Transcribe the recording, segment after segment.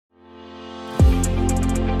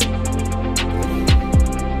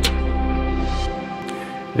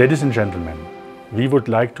Ladies and gentlemen, we would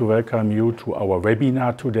like to welcome you to our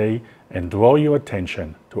webinar today and draw your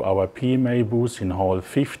attention to our PMA booth in Hall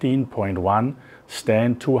 15.1,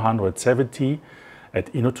 stand 270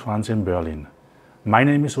 at InnoTrans in Berlin. My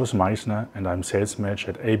name is Meissner and I'm sales manager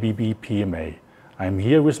at ABB PMA. I'm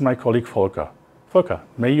here with my colleague Volker. Volker,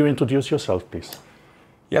 may you introduce yourself, please?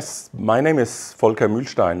 Yes, my name is Volker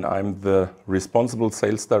Mühlstein. I'm the responsible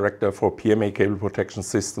sales director for PMA Cable Protection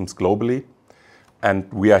Systems globally.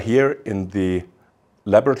 And we are here in the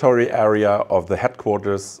laboratory area of the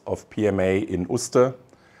headquarters of PMA in Uster.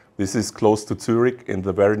 This is close to Zurich in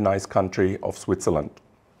the very nice country of Switzerland.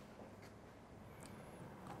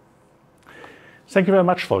 Thank you very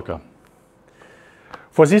much, Volker.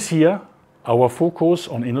 For this year, our focus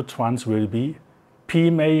on InnoTrans will be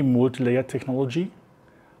PMA Multi-Layer Technology,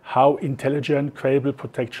 how intelligent cable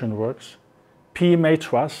protection works, PMA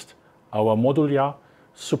TRUST, our modular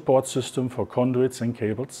support system for conduits and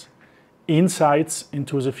cables, insights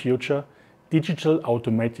into the future, digital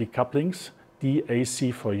automatic couplings,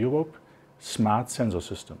 DAC for Europe, smart sensor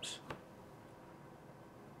systems.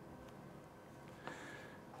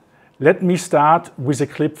 Let me start with a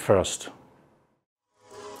clip first.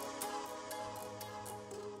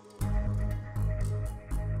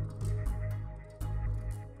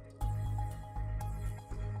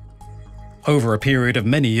 Over a period of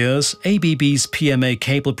many years, ABB's PMA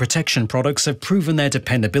cable protection products have proven their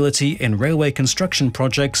dependability in railway construction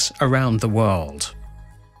projects around the world.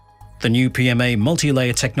 The new PMA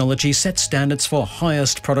Multi-Layer Technology sets standards for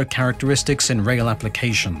highest product characteristics in rail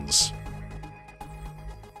applications.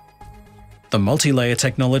 The multi-layer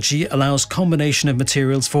technology allows combination of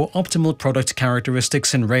materials for optimal product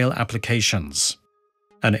characteristics in rail applications.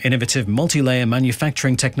 An innovative multi-layer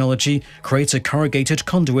manufacturing technology creates a corrugated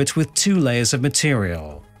conduit with 2 layers of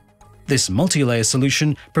material. This multi-layer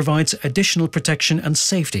solution provides additional protection and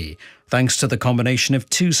safety thanks to the combination of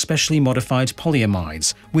 2 specially modified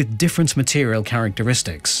polyamides with different material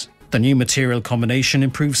characteristics. The new material combination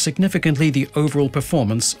improves significantly the overall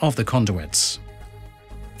performance of the conduits.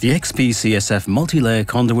 The XPCSF multi-layer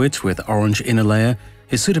conduit with orange inner layer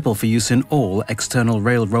is suitable for use in all external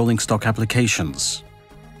rail rolling stock applications.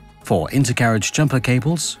 For intercarriage jumper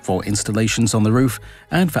cables, for installations on the roof,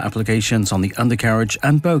 and for applications on the undercarriage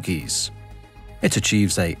and bogies. It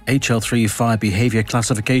achieves a HL3 fire behavior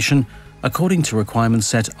classification according to requirement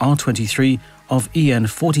set R23 of EN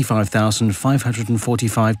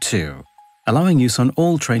 45545-2, allowing use on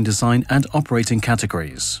all train design and operating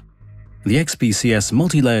categories. The XPCS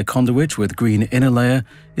multi-layer conduit with green inner layer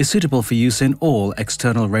is suitable for use in all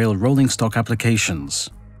external rail rolling stock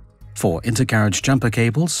applications. For intercarriage jumper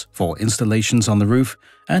cables, for installations on the roof,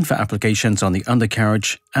 and for applications on the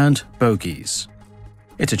undercarriage and bogies.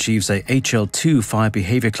 It achieves a HL2 fire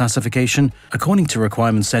behavior classification according to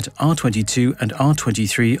requirement set R22 and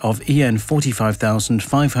R23 of EN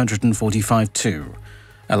 45545-2,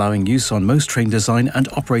 allowing use on most train design and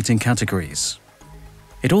operating categories.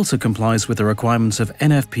 It also complies with the requirements of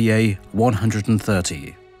NFPA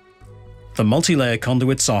 130. The multi-layer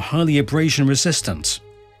conduits are highly abrasion resistant.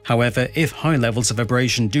 However, if high levels of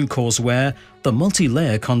abrasion do cause wear, the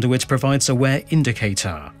multi-layer conduit provides a wear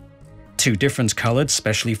indicator. 2 different colored,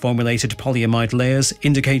 specially formulated polyamide layers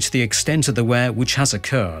indicate the extent of the wear which has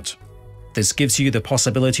occurred. This gives you the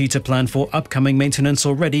possibility to plan for upcoming maintenance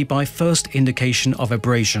already by first indication of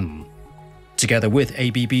abrasion. Together with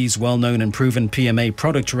ABB's well-known and proven PMA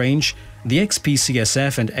product range, the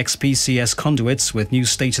XPCSF and XPCS conduits with new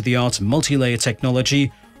state-of-the-art multi-layer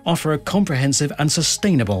technology offer a comprehensive and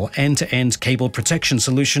sustainable end-to-end cable protection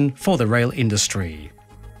solution for the rail industry.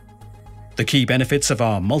 The key benefits of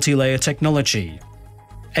our multi-layer technology: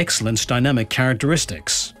 excellent dynamic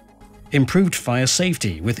characteristics, improved fire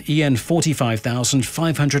safety with EN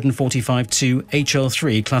 45545-2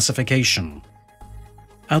 HL3 classification,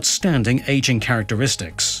 outstanding aging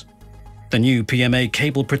characteristics, the new PMA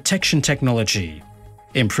cable protection technology,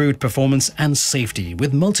 improved performance and safety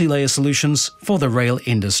with multi-layer solutions for the rail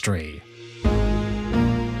industry.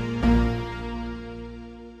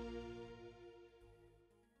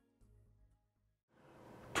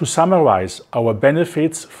 To summarize our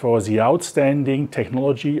benefits for the outstanding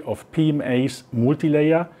technology of PMA's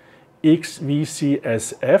multi-layer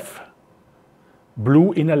XVCSF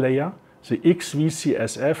blue inner layer, the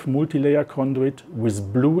XVCSF multi-layer conduit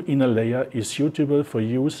with blue inner layer is suitable for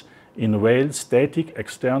use in rail static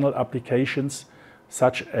external applications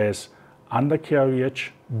such as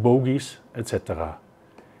undercarriage, bogies, etc.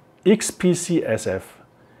 XPCSF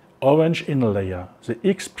orange inner layer. The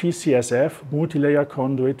XPCSF multi-layer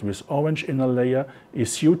conduit with orange inner layer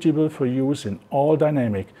is suitable for use in all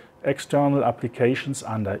dynamic external applications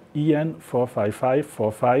under EN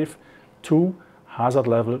 45545-2 hazard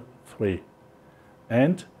level 3.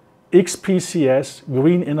 And XPCS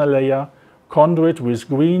green inner layer, conduit with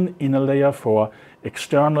green inner layer for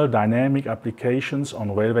external dynamic applications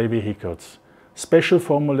on railway vehicles. Special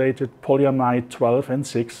formulated polyamide 12 and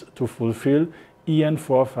 6 to fulfill EN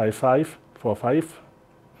 45545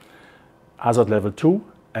 hazard level 2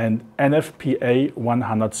 and NFPA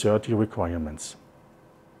 130 requirements.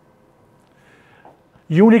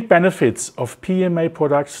 Unique benefits of PMA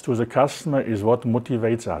products to the customer is what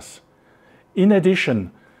motivates us. In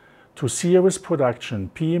addition to series production,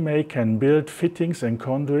 PMA can build fittings and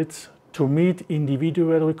conduits to meet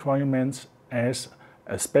individual requirements as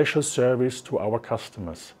a special service to our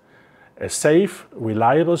customers. A safe,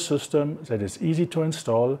 reliable system that is easy to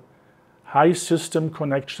install, high system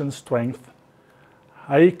connection strength,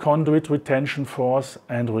 high conduit retention force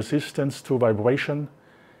and resistance to vibration,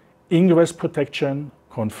 ingress protection,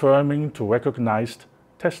 conforming to recognized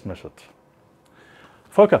test methods.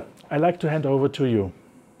 Volker, I'd like to hand over to you.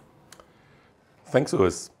 Thanks,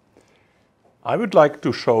 Urs. I would like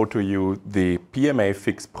to show to you the PMA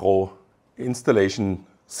Fix Pro installation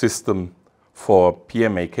system for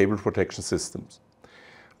PMA cable protection systems.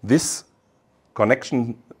 This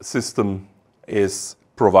connection system is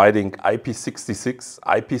providing IP66,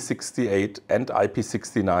 IP68 and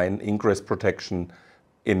IP69 ingress protection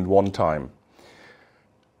in one time.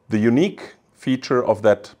 The unique feature of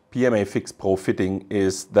that PMA Fix Pro fitting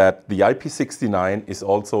is that the IP69 is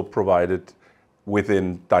also provided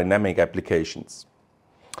within dynamic applications.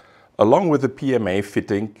 Along with the PMA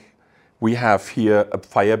fitting, we have here a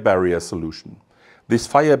fire barrier solution. This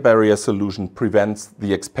fire barrier solution prevents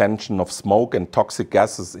the expansion of smoke and toxic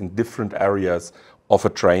gases in different areas of a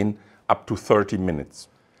train up to 30 minutes.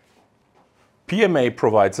 PMA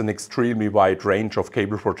provides an extremely wide range of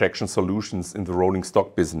cable protection solutions in the rolling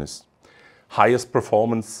stock business. Highest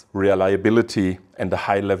performance, reliability and a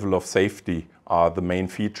high level of safety are the main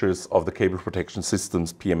features of the cable protection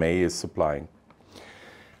systems PMA is supplying.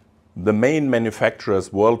 The main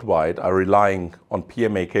manufacturers worldwide are relying on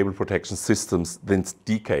PMA cable protection systems since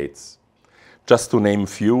decades. Just to name a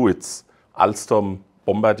few, it's Alstom,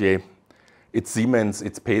 Bombardier, it's Siemens,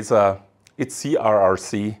 it's PESA, it's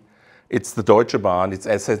CRRC, it's the Deutsche Bahn, it's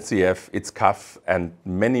SNCF, it's CAF and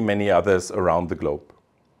many others around the globe.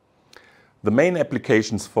 The main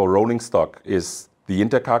applications for rolling stock is the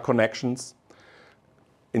intercar connections,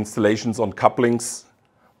 installations on couplings,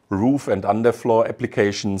 roof and underfloor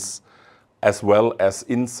applications, as well as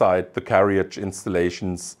inside the carriage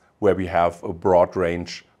installations where we have a broad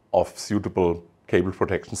range of suitable cable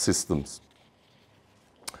protection systems.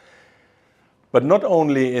 But not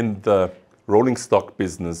only in the rolling stock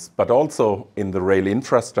business, but also in the rail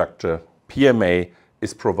infrastructure, PMA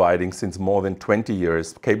is providing since more than 20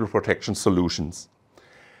 years cable protection solutions.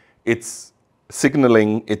 It's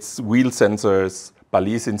signaling, it's wheel sensors,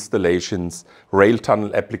 balise installations, rail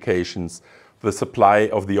tunnel applications, the supply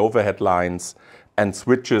of the overhead lines and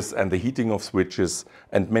switches and the heating of switches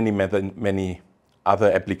and many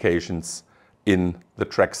other applications in the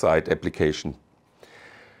trackside application.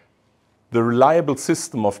 The reliable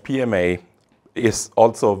system of PMA is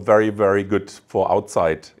also very good for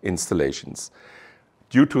outside installations.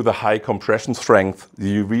 Due to the high compression strength,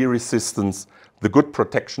 the UV resistance, the good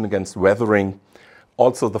protection against weathering,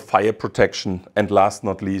 also the fire protection, and last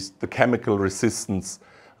not least, the chemical resistance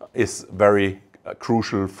is very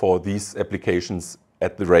crucial for these applications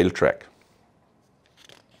at the rail track.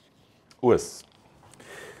 Urs.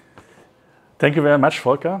 Thank you very much,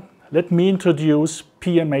 Volker. Let me introduce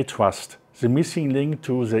PMA TRUST, the missing link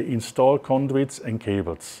to the installed conduits and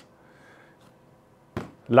cables.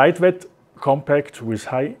 Lightweight, compact with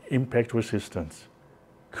high impact resistance.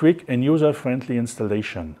 Quick and user-friendly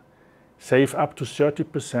installation. Save up to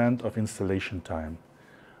 30% of installation time.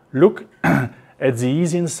 Look at the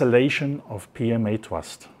easy installation of PMA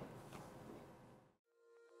TRUST.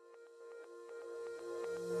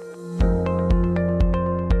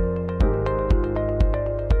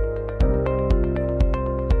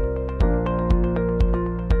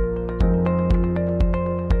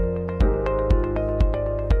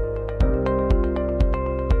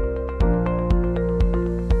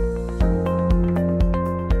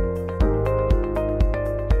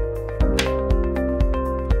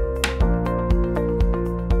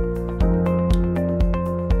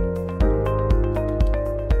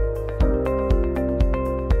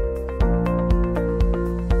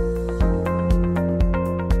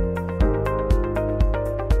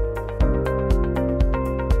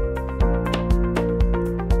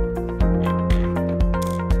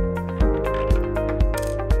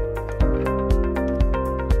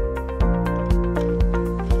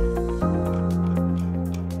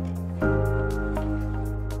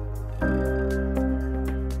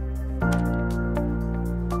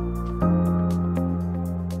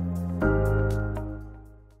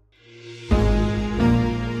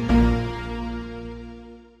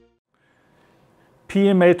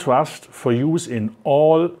 PMA TRUST for use in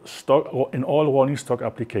all rolling stock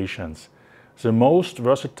applications. The most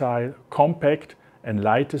versatile, compact and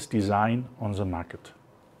lightest design on the market.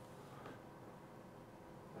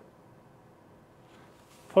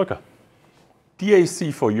 Volker.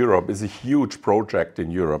 DAC for Europe is a huge project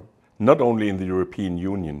in Europe, not only in the European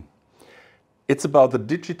Union. It's about the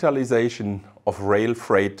digitalization of rail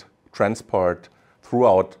freight transport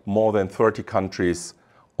throughout more than 30 countries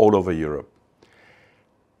all over Europe.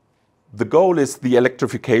 The goal is the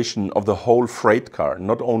electrification of the whole freight car,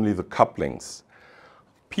 not only the couplings.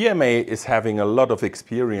 PMA is having a lot of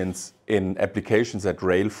experience in applications at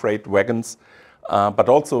rail freight wagons, but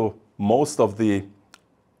also most of the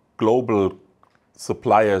global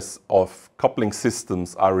suppliers of coupling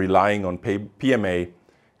systems are relying on PMA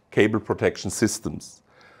cable protection systems.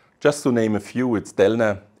 Just to name a few, it's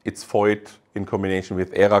Dellner, it's Voigt in combination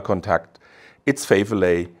with ERA-Contact, it's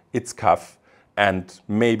Faiveley, it's CAF, and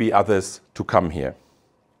maybe others to come here.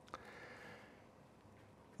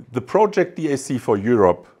 The project DAC for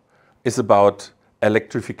Europe is about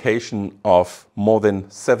electrification of more than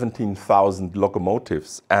 17,000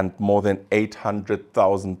 locomotives and more than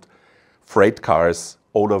 800,000 freight cars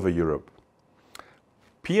all over Europe.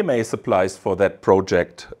 PMA supplies for that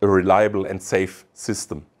project a reliable and safe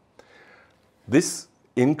system. This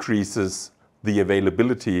increases the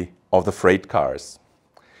availability of the freight cars.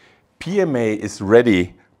 PMA is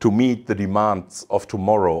ready to meet the demands of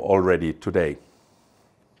tomorrow already today.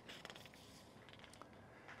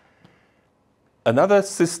 Another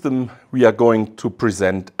system we are going to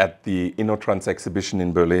present at the InnoTrans exhibition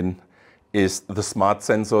in Berlin is the smart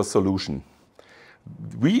sensor solution.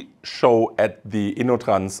 We show at the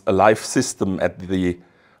InnoTrans a live system at the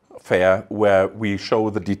fair where we show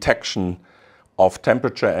the detection of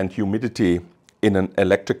temperature and humidity in an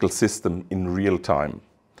electrical system in real time.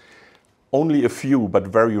 Only a few but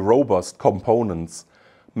very robust components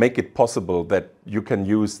make it possible that you can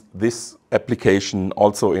use this application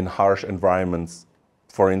also in harsh environments,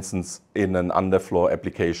 for instance in an underfloor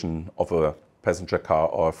application of a passenger car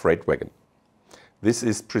or a freight wagon. This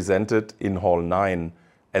is presented in Hall 9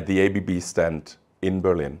 at the ABB stand in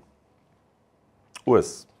Berlin.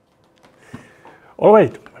 Urs. All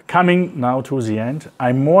right, coming now to the end,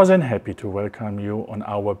 I'm more than happy to welcome you on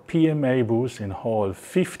our PMA booth in Hall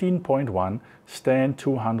 15.1, stand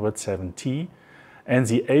 207T, and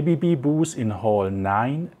the ABB booth in Hall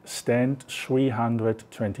 9, stand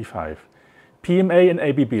 325. PMA and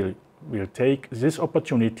ABB will take this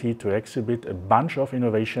opportunity to exhibit a bunch of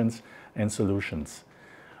innovations and solutions.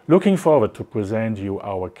 Looking forward to present you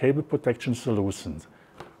our cable protection solutions,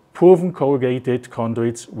 proven corrugated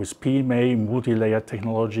conduits with PMA Multi-Layer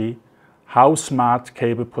Technology, how smart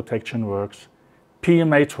cable protection works,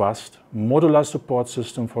 PMA TRUST, modular support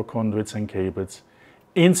system for conduits and cables,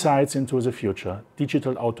 insights into the future,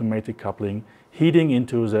 digital automatic coupling, heading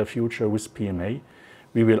into the future with PMA.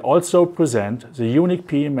 We will also present the unique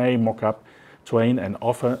PMA mock-up, train and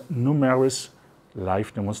offer numerous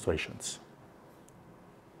live demonstrations.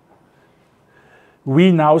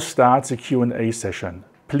 We now start the Q&A session.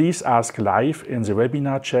 Please ask live in the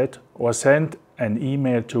webinar chat or send an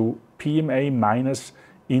email to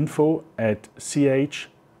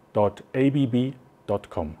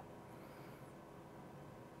pma-info@ch.abb.com.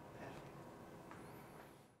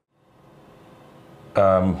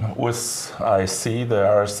 I see there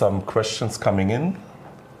are some questions coming in.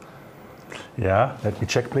 Yeah, let me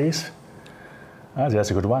check, please.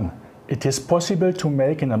 There's a good one. It is possible to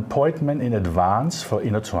make an appointment in advance for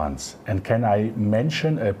InnoTrans, and can I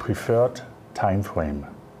mention a preferred time frame?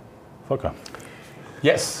 Volker.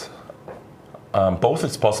 Yes, both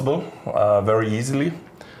is possible very easily.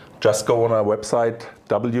 Just go on our website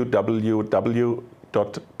www.pma.ch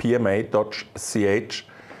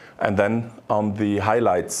and then on the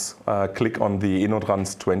highlights click on the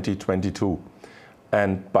InnoTrans 2022.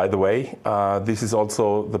 And by the way, this is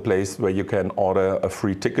also the place where you can order a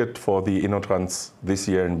free ticket for the InnoTrans this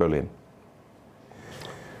year in Berlin.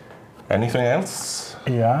 Anything else?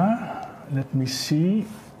 Yeah, let me see.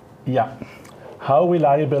 Yeah. How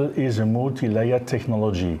reliable is a multi-layer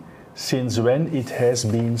technology? Since when it has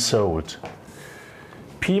been sold?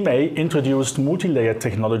 PMA introduced multi-layer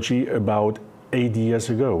technology about 8 years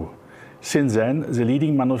ago. Since then, the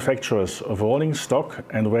leading manufacturers of rolling stock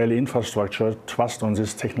and rail infrastructure trust on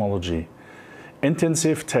this technology.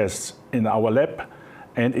 Intensive tests in our lab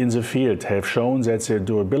and in the field have shown that the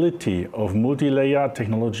durability of multi-layer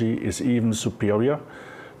technology is even superior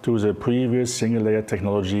to the previous single-layer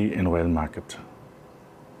technology in rail market.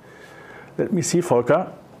 Let me see,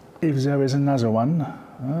 Volker, if there is another one.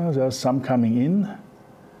 There's some coming in.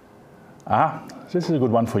 this is a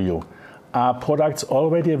good one for you. Are products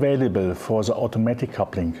already available for the automatic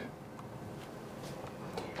coupling?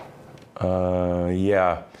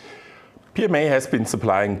 Yeah. PMA has been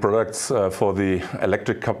supplying products for the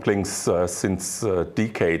electric couplings since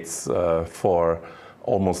decades for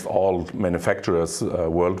almost all manufacturers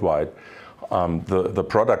worldwide. The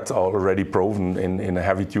products are already proven in a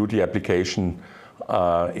heavy-duty application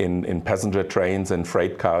in passenger trains and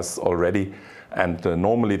freight cars already, and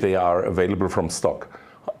normally they are available from stock.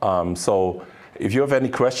 So if you have any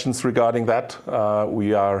questions regarding that,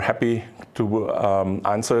 we are happy to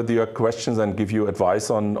answer your questions and give you advice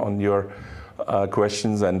on your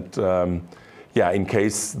questions. And yeah, in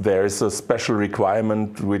case there is a special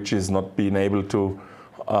requirement which is not being able to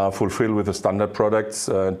fulfill with the standard products,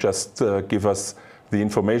 just give us the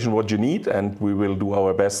information what you need, and we will do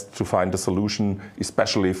our best to find a solution,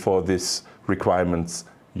 especially for these requirements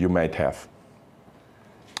you might have.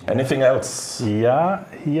 Anything else? Yeah,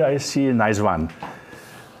 here I see a nice one.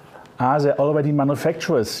 Are there already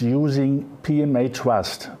manufacturers using PMA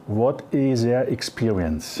TRUST? What is their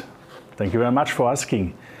experience? Thank you very much for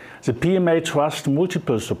asking. The PMA TRUST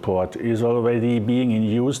multiple support is already being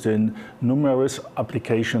used in numerous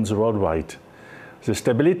applications worldwide. The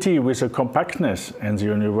stability with the compactness and the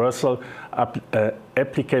universal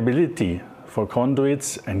applicability for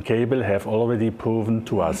conduits and cable have already proven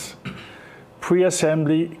to us.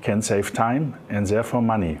 Pre-assembly can save time and therefore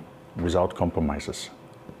money without compromises.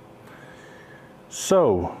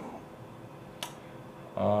 So,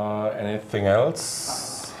 anything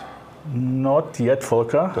else? Not yet,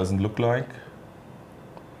 Volker. Doesn't look like.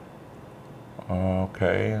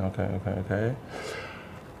 Okay.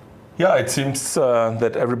 Yeah, it seems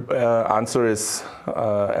that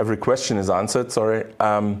every question is answered. Sorry.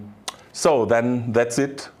 So then that's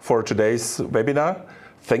it for today's webinar.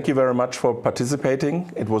 Thank you very much for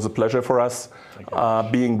participating. It was a pleasure for us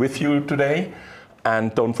being with you today.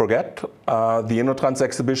 And don't forget, the InnoTrans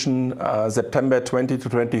exhibition, September 20 to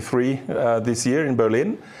 23 this year in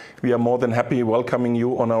Berlin. We are more than happy welcoming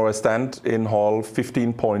you on our stand in Hall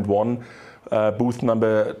 15.1, booth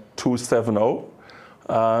number 270.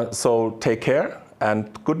 So take care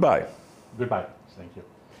and goodbye. Goodbye. Thank you.